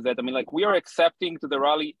answer to that. We are accepting to the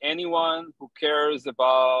rally anyone who cares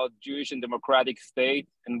about Jewish and democratic state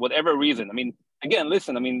and whatever reason. Again,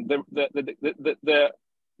 listen.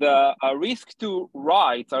 The risk to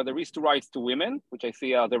rights are the risk to rights to women, which I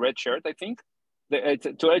see the red shirt. I think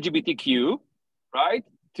to LGBTQ, right?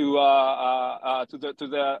 To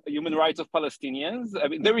the human rights of Palestinians.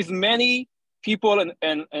 There is many people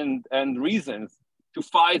and reasons to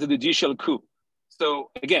fight the judicial coup.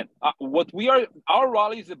 So again, our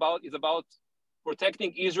rally is about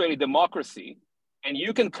protecting Israeli democracy, and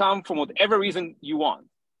you can come from whatever reason you want,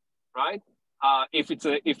 right? If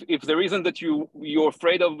the reason that you're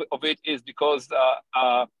afraid of it is because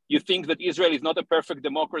you think that Israel is not a perfect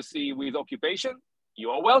democracy with occupation,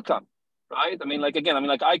 you are welcome, right?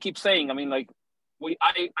 I keep saying,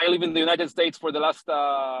 I live in the United States for the last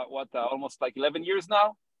almost 11 years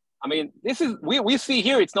now. This is we see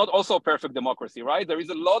here. It's not also a perfect democracy, right? There is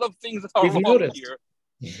a lot of things that are wrong here.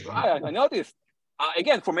 Right, I noticed.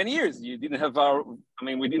 Again, for many years, we didn't have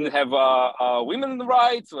women's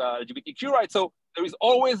rights, LGBTQ rights. So there is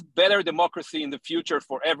always better democracy in the future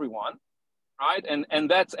for everyone, right? And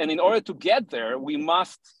in order to get there, we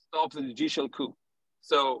must stop the judicial coup.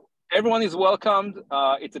 So everyone is welcomed.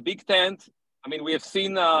 It's a big tent. We have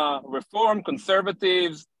seen reform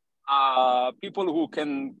conservatives, people who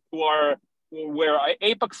were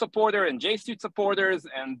AIPAC supporters and J Street supporters,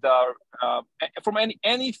 and from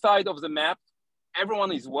any side of the map,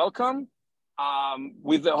 everyone is welcome,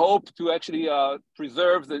 with the hope to actually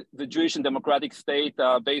preserve the Jewish and democratic state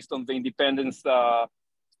based on the independence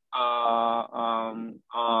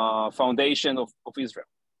foundation of Israel.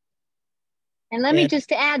 And let me just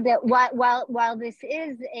add that while this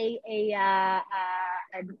is a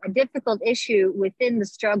difficult issue within the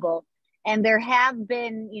struggle, and there have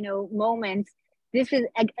been moments, this is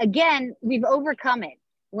again, we've overcome it.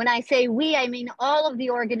 When I say we, I mean all of the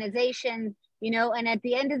organizations, and at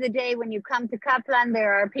the end of the day, when you come to Kaplan,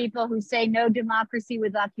 there are people who say no democracy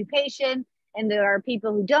with occupation, and there are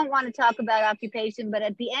people who don't want to talk about occupation. But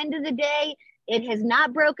at the end of the day, it has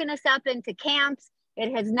not broken us up into camps.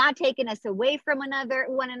 It has not taken us away from one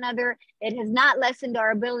another. It has not lessened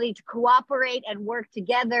our ability to cooperate and work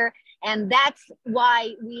together. And that's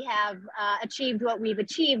why we have achieved what we've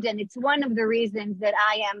achieved. And it's one of the reasons that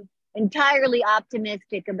I am entirely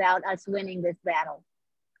optimistic about us winning this battle.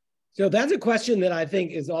 So that's a question that I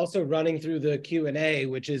think is also running through the Q&A,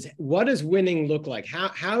 which is, what does winning look like?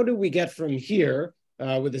 How do we get from here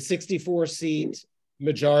with a 64-seat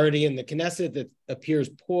majority in the Knesset that appears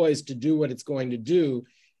poised to do what it's going to do?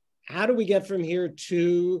 How do we get from here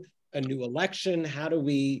to a new election? How do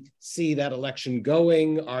we see that election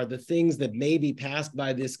going? Are the things that may be passed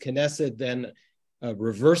by this Knesset then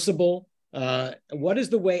reversible? What is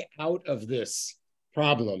the way out of this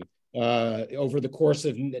problem over the course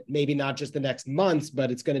of maybe not just the next months, but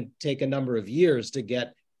it's going to take a number of years to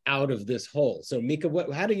get out of this hole? So Mika, what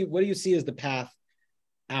do you see as the path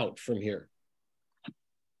out from here?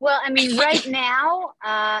 Well, right now,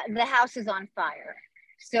 the house is on fire.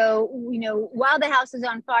 So, while the house is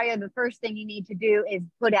on fire, the first thing you need to do is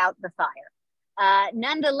put out the fire.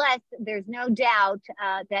 Nonetheless, there's no doubt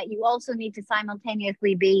that you also need to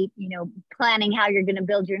simultaneously be, planning how you're going to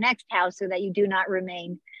build your next house so that you do not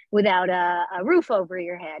remain without a roof over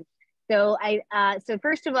your head. So so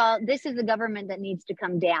first of all, this is a government that needs to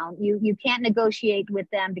come down. You can't negotiate with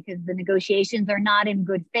them because the negotiations are not in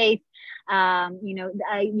good faith.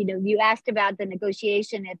 You asked about the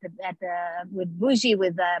negotiation with Bougie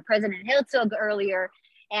with President Herzog earlier,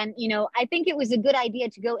 and I think it was a good idea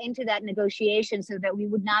to go into that negotiation so that we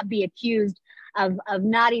would not be accused of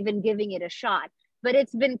not even giving it a shot. But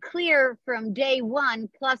it's been clear from day one,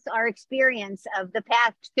 plus our experience of the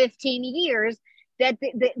past 15 years, that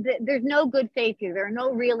there's no good faith here. There are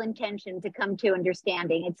no real intention to come to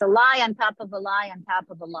understanding. It's a lie on top of a lie on top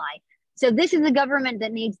of a lie. So this is a government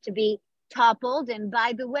that needs to be toppled. And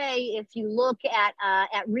by the way, if you look at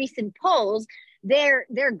recent polls, they're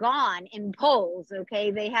gone in polls.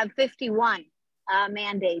 Okay, they have 51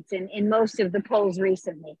 mandates in most of the polls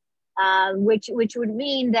recently, which would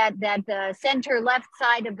mean that the center left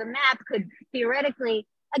side of the map could theoretically.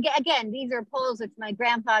 Again, these are polls which my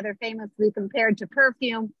grandfather famously compared to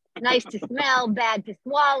perfume: nice to smell, bad to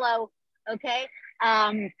swallow. Okay.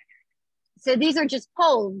 So these are just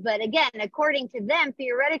polls, but again, according to them,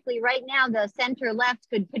 theoretically, right now, the center left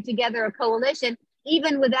could put together a coalition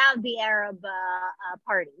even without the Arab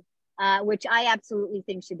party, which I absolutely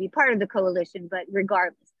think should be part of the coalition, but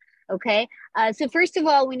regardless. Okay, so first of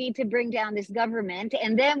all, we need to bring down this government,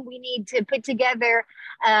 and then we need to put together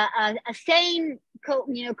a sane,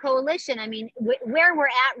 coalition. I mean, where we're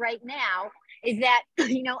at right now is that,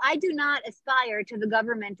 I do not aspire to the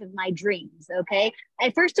government of my dreams. Okay,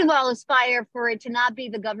 I first of all aspire for it to not be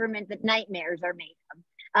the government that nightmares are made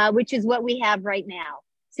of, which is what we have right now.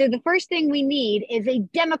 So the first thing we need is a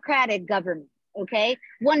democratic government. Okay,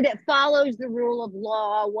 one that follows the rule of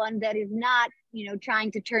law, one that is not, trying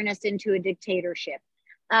to turn us into a dictatorship.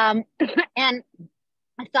 And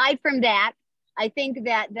aside from that, I think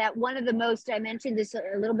that one of the most, I mentioned this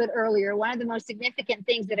a little bit earlier, one of the most significant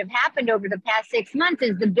things that have happened over the past 6 months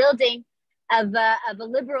is the building of a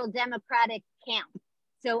liberal democratic camp.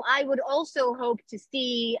 So I would also hope to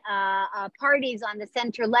see parties on the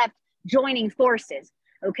center left joining forces.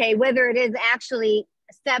 Okay, whether it is actually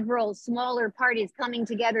several smaller parties coming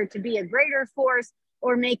together to be a greater force,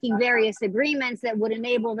 or making various agreements that would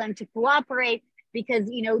enable them to cooperate, because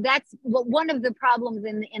that's what one of the problems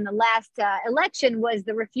in the last election was,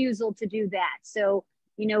 the refusal to do that. So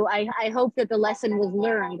I hope that the lesson was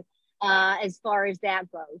learned as far as that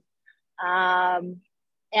goes.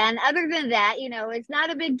 And other than that, it's not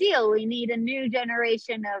a big deal. We need a new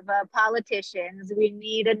generation of politicians. We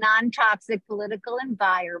need a non-toxic political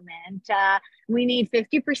environment. We need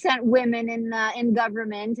 50% women in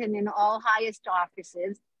government and in all highest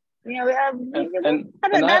offices.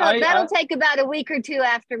 That'll take about a week or two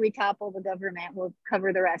after we topple the government. We'll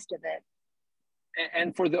cover the rest of it.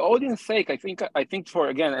 And for the audience's sake, I think for,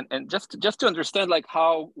 again, and just to understand like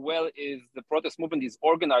how well is the protest movement is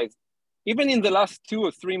organized. Even in the last 2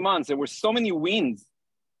 or 3 months, there were so many wins,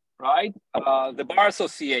 right? The Bar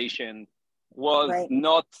Association was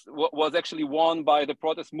was actually won by the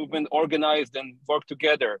protest movement, organized and worked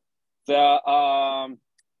together. The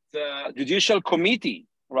judicial committee,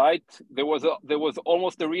 right? There was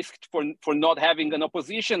almost a risk for not having an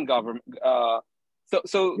opposition government.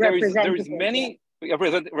 So there is many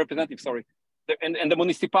representatives. Sorry, and the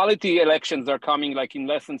municipality elections are coming like in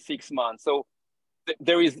less than 6 months. So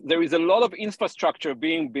there is a lot of infrastructure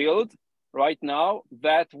being built right now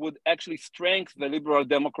that would actually strengthen the liberal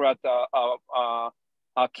Democrat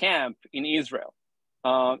camp in Israel.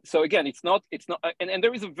 So again, it's not, and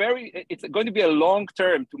there is it's going to be a long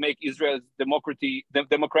term to make Israel's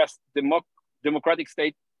democratic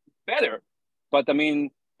state better. But I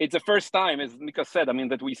mean, it's the first time, as Mika said, I mean,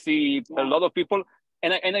 that we see a lot of people,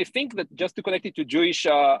 and I think that just to connect it to Jewish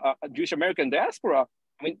American diaspora,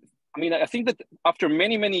 I mean, I think that after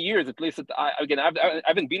many, many years, at least, I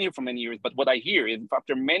haven't been here for many years, but what I hear is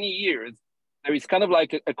after many years, there is kind of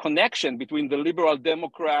like a connection between the liberal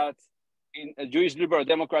Democrats, Jewish liberal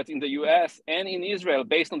Democrats in the US and in Israel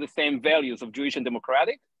based on the same values of Jewish and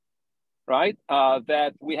democratic, right?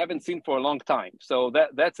 That we haven't seen for a long time. So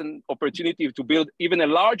that's an opportunity to build even a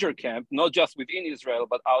larger camp, not just within Israel,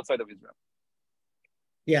 but outside of Israel.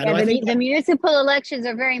 Yeah, no, the municipal elections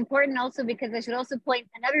are very important also, because I should also point,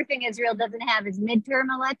 another thing Israel doesn't have is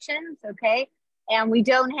midterm elections, okay? And we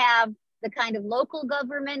don't have the kind of local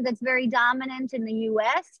government that's very dominant in the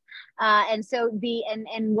US. And so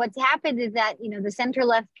and what's happened is that, the center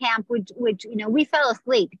left camp, which we fell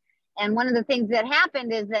asleep. And one of the things that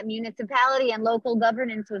happened is that municipality and local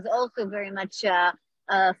governance was also very much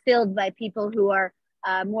filled by people who are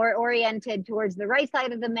more oriented towards the right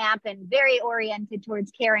side of the map and very oriented towards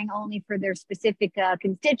caring only for their specific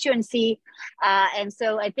constituency. And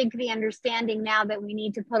so I think the understanding now that we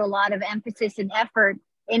need to put a lot of emphasis and effort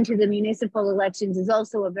into the municipal elections is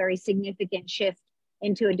also a very significant shift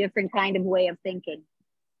into a different kind of way of thinking.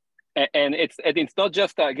 And it's not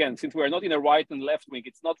just, again, since we're not in a right and left wing,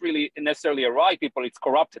 it's not really necessarily a right people, it's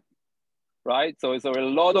corrupted. Right, so it's a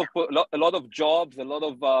lot of jobs, a lot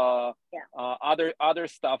of other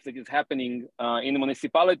stuff that is happening in the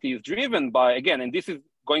municipality is driven by, again, and this is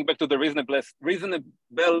going back to the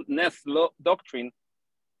reasonableness doctrine.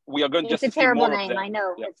 We are going to just it's a terrible name. I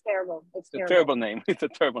know it's terrible. It's a terrible name. It's a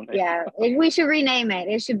terrible name. Yeah, we should rename it.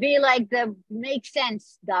 It should be like the make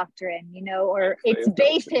sense doctrine, or it's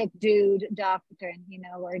basic dude doctrine,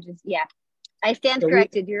 or just I stand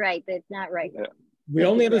corrected. You're right. That's not right. Yeah. We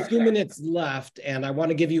only have a few minutes left, and I want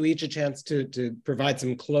to give you each a chance to provide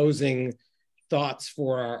some closing thoughts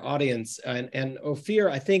for our audience. And Offir,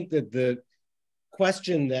 I think that the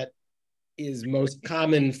question that is most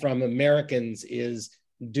common from Americans is,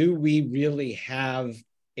 do we really have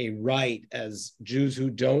a right as Jews who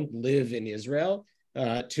don't live in Israel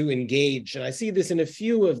to engage? And I see this in a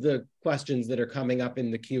few of the questions that are coming up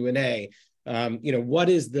in the Q&A. What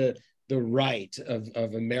is the the right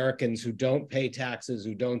of Americans who don't pay taxes,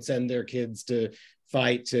 who don't send their kids to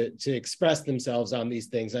fight, to express themselves on these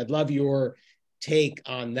things. I'd love your take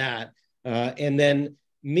on that. And then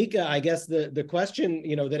Mika, I guess the question,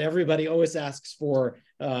 that everybody always asks for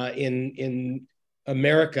in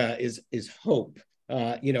America is hope.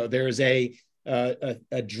 There's a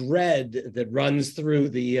dread that runs through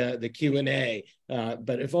the Q&A,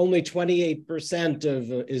 but if only 28%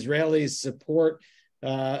 of Israelis support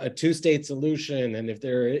a two-state solution, and if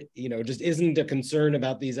there, just isn't a concern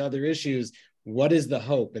about these other issues, what is the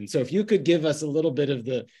hope? And so if you could give us a little bit of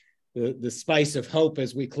the spice of hope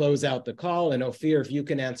as we close out the call, and Offir, if you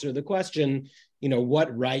can answer the question,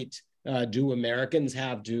 what right do Americans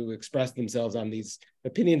have to express themselves on these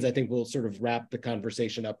opinions? I think we'll sort of wrap the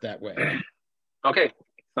conversation up that way. Okay,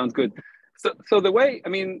 sounds good. So the way,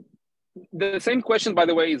 the same question, by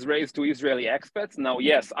the way, is raised to Israeli expats. Now,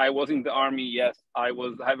 yes, I was in the army. Yes, I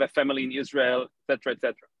have a family in Israel, etc.,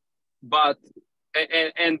 etc. But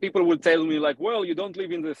and people will tell me like, well, you don't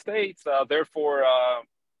live in the States, therefore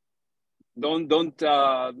don't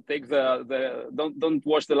take don't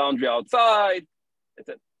wash the laundry outside.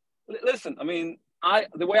 Listen,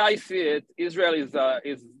 the way I see it, Israel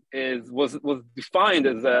was defined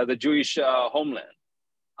as the Jewish homeland,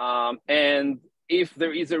 and if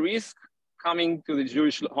there is a risk coming to the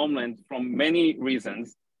Jewish homeland from many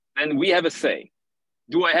reasons, then we have a say.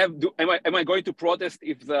 Am I going to protest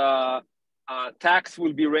if the tax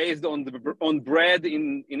will be raised on bread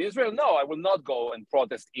in Israel? No, I will not go and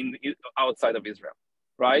protest outside of Israel,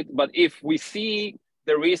 right? But if we see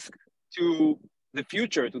the risk to the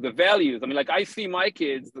future, to the values, I see my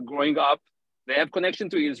kids growing up, they have connection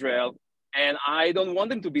to Israel, and I don't want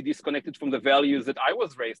them to be disconnected from the values that I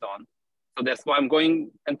was raised on. So that's why I'm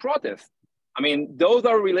going and protest. Those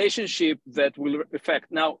are relationships that will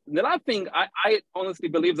affect. Now, the last thing, I honestly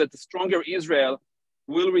believe that the stronger Israel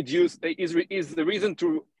will reduce, is the reason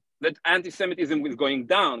that anti-Semitism is going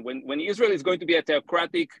down. When Israel is going to be a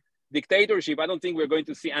theocratic dictatorship, I don't think we're going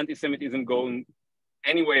to see anti-Semitism going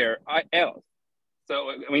anywhere else. So,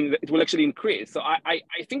 it will actually increase. So I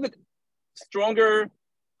think that stronger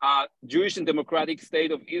Jewish and democratic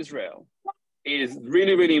state of Israel is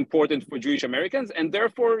really, really important for Jewish Americans, and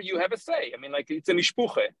therefore you have a say. It's a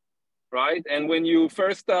mishpuche, right? And when you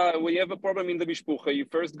have a problem in the mishpuche, you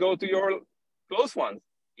first go to your close ones.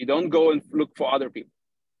 You don't go and look for other people.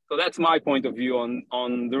 So that's my point of view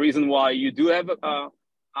on the reason why you do have a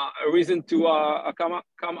reason to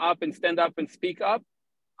come up and stand up and speak up.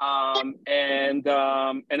 And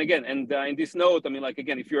again, in this note,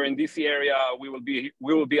 again, if you're in DC area, we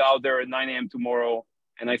will be out there at 9 a.m. tomorrow.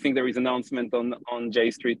 And I think there is an announcement on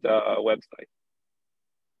J Street website.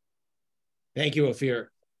 Thank you, Offir.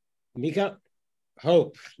 Mika,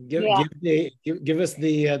 hope. Give us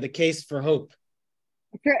the case for hope.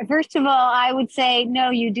 First of all, I would say, no,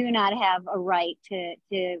 you do not have a right to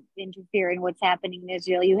interfere in what's happening in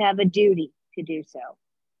Israel. You have a duty to do so.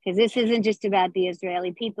 Because this isn't just about the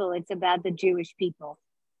Israeli people, it's about the Jewish people.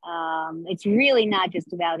 It's really not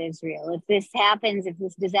just about Israel. If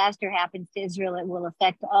this disaster happens to Israel, it will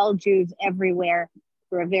affect all Jews everywhere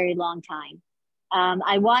for a very long time.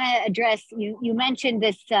 I want to address, you mentioned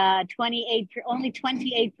this only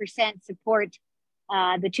 28% support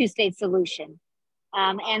the two-state solution.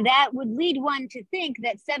 And that would lead one to think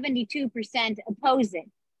that 72% oppose it.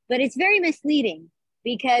 But it's very misleading,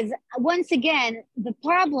 because once again, the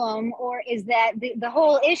problem is that the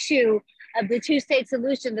whole issue of the two-state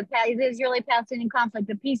solution, the Israeli-Palestinian conflict,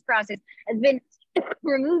 the peace process, has been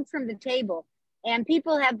removed from the table. And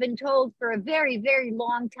people have been told for a very, very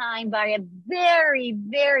long time by a very,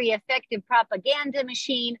 very effective propaganda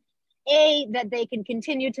machine, that they can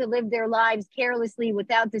continue to live their lives carelessly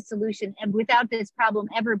without this solution and without this problem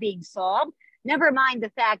ever being solved. Never mind the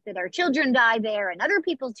fact that our children die there and other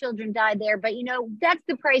people's children die there. But, that's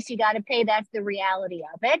the price you got to pay. That's the reality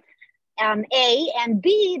of it. A, and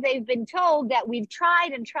B, they've been told that we've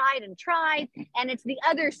tried and tried and tried, and it's the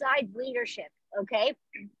other side's leadership, okay?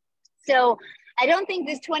 So I don't think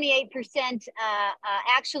this 28%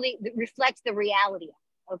 actually reflects the reality,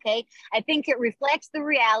 okay? I think it reflects the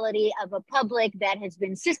reality of a public that has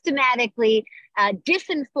been systematically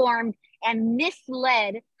disinformed and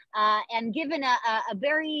misled and given a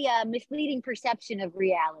very misleading perception of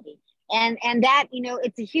reality. And that,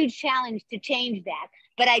 it's a huge challenge to change that.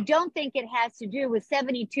 But I don't think it has to do with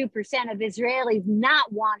 72% of Israelis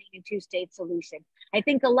not wanting a two-state solution. I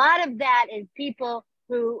think a lot of that is people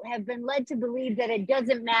who have been led to believe that it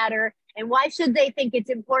doesn't matter. And why should they think it's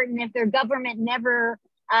important if their government never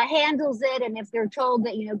handles it? And if they're told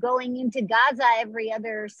that, going into Gaza every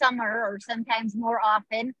other summer or sometimes more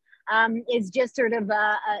often is just sort of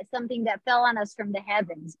something that fell on us from the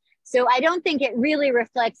heavens. So I don't think it really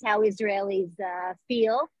reflects how Israelis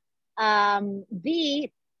feel.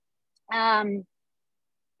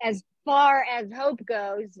 As far as hope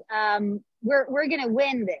goes, we're going to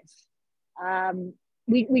win this.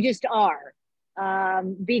 We just are,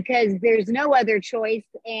 because there's no other choice,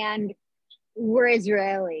 and we're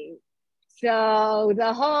Israeli. So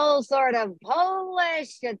the whole sort of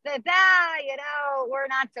Polish, we're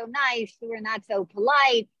not so nice, we're not so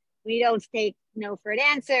polite, we don't take no for an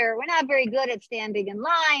answer, we're not very good at standing in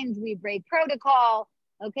lines, we break protocol.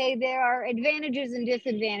 Okay, there are advantages and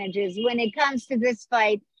disadvantages. When it comes to this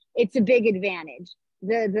fight, it's a big advantage.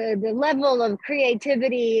 The level of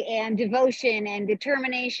creativity and devotion and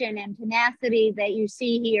determination and tenacity that you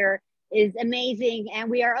see here is amazing. And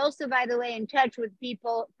we are also, by the way, in touch with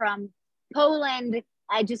people from Poland.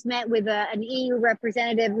 I just met with an EU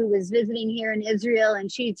representative who was visiting here in Israel,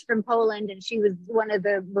 and she's from Poland, and she was one of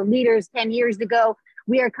the leaders 10 years ago.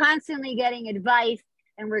 We are constantly getting advice,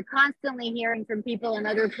 and we're constantly hearing from people in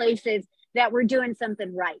other places that we're doing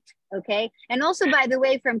something right, okay? And also, by the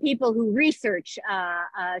way, from people who research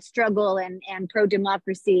struggle and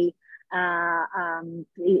pro-democracy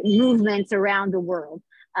movements around the world.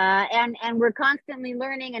 And we're constantly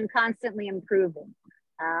learning and constantly improving.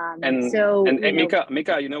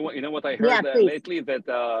 Mika, you know what I heard lately,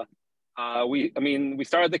 that we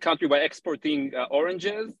started the country by exporting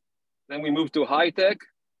oranges, then we moved to high tech,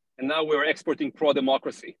 and now we're exporting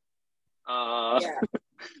pro-democracy.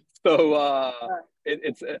 So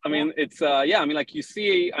like you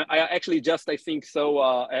see, I think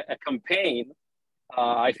a campaign,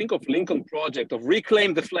 I think of Lincoln Project, of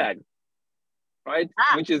reclaim the flag, right?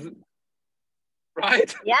 Which is,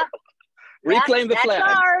 right? Yeah. Reclaim the flag.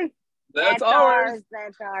 Ours. That's ours.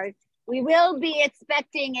 That's ours. We will be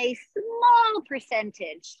expecting a small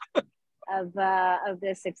percentage of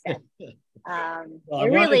the success. Well,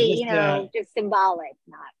 really, just symbolic,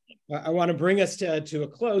 not. I want to bring us to a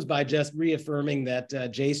close by just reaffirming that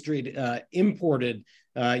J Street imported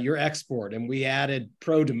your export, and we added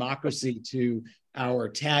pro-democracy to our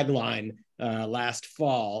tagline last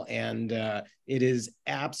fall, and it is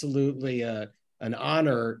absolutely an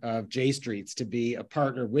honor of J Street's to be a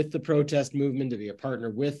partner with the protest movement, to be a partner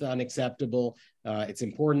with UnXeptable. It's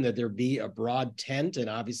important that there be a broad tent, and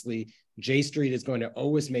obviously J Street is going to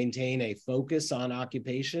always maintain a focus on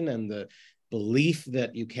occupation and the belief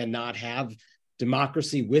that you cannot have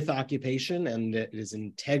democracy with occupation, and that it is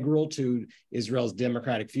integral to Israel's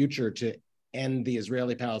democratic future to end the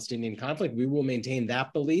Israeli-Palestinian conflict. We will maintain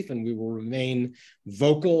that belief, and we will remain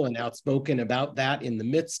vocal and outspoken about that in the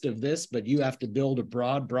midst of this, but you have to build a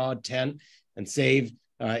broad tent and save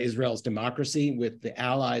Israel's democracy with the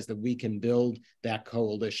allies that we can build that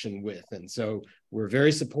coalition with. And so we're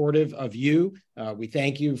very supportive of you. We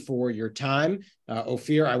thank you for your time.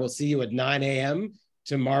 Offir, I will see you at 9 a.m.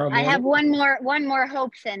 tomorrow morning. I have one more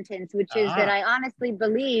hope sentence, which is that I honestly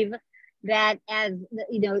believe that as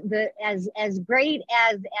great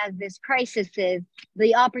as this crisis is,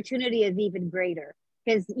 the opportunity is even greater,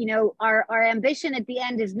 because our ambition at the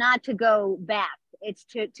end is not to go back, it's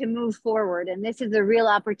to move forward, and this is a real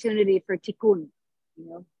opportunity for tikkun,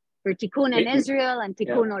 for tikkun in Israel and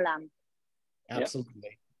tikkun olam.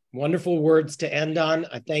 Absolutely. Wonderful words to end on.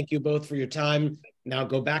 I thank you both for your time. Now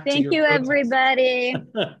go back to your protest. Everybody.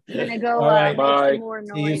 I'm gonna go All right. make some more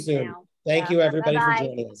noise. See you soon. Now. Thank you everybody for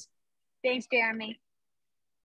joining us. Thanks, Jeremy.